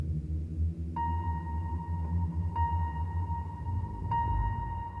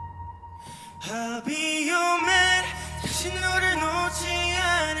I'll be your man. 다시 너를 놓지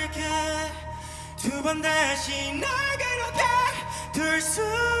않을게. 두 번 다시 날 괴롭게 둘 순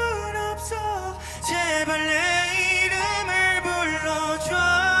없어. 제발 내 이름을 불러줘.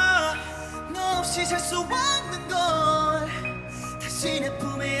 너 없이 살 수 없는 걸 다시 내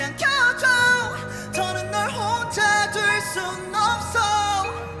품에 안겨줘. 더는 널 혼자 둘 순 없어.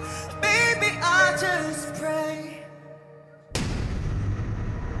 Baby I just pray.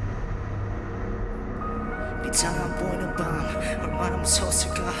 비장한 보이는 밤 얼마나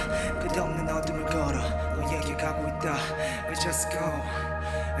무서웠을까. 끝없는 어둠을 걸어 너에게 가고 있다. We just go,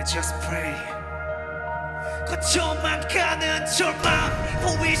 we just pray. 거쳐만 가는 절망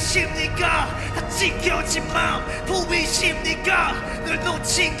보이십니까? 다 찢겨진 마음 보이십니까? 널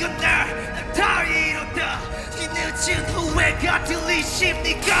놓친 그날 난 다 잃었다. 뒤늦은 후회가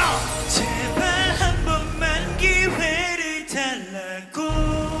들리십니까? 제발 한 번만 기회를 달라고.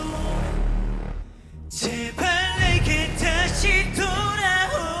 제발 내게 다시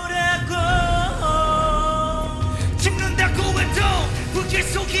돌아오라고. 죽는다고 해도 불길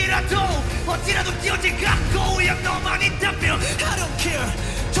속이라도 어디라도 뛰어들 갖고 그냥 너만 있다면 I don't care.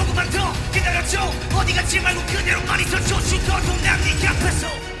 조금만 더 기다려줘. 어디 가지 말고 그대로만 있어줘. 죽어도 난 네 앞에서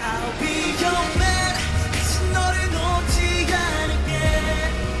I'll be your man. 다시 너를 놓지 않을게.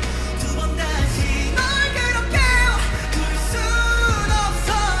 두 번 다시 널 괴롭게 둘 순 없어.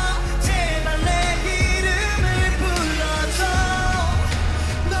 제발 내 이름을 불러줘.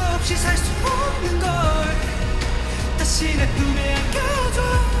 너 없이 살 수 없는 걸 다시 내 품에 안겨줘.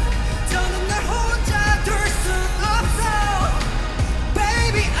 더는 날 혼자 둘 순 없어.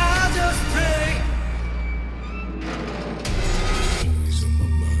 Baby I just pray. Always on my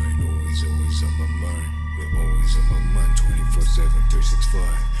mind, always on my mind. You're always on my mind, 24/7, 365.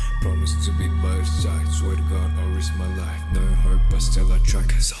 Promise to be by your side. Swear to God, I'll risk my life. No hurt, but still I try.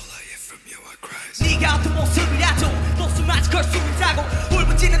 Cause all I hear from you, I cry. 네가 어떤 모습이라도 목숨마저 걸 수 있다고.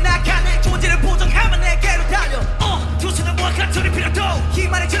 울부짖는 나가는 존재를 보정하면 내게로 달려. 두 손을 모아가 저리 필요도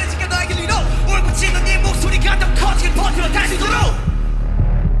희망의 전해질까 너에게 위로. 울부짖는 네 목소리가 더 커지게 버티러 달리도록.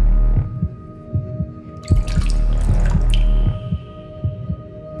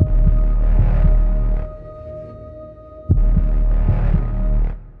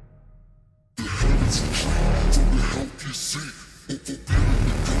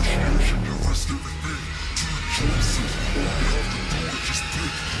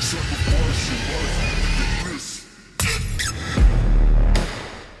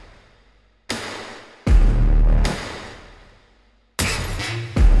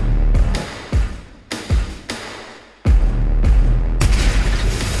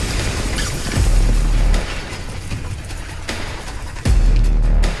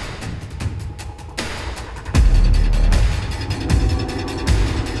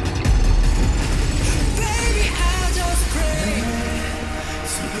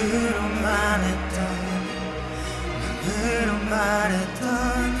 마음으로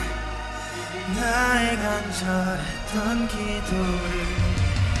말했던 나의 간절했던 기도를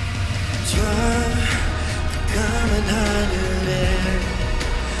저 깜깜한 하늘에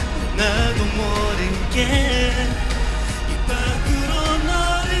나도 모르게 이 밤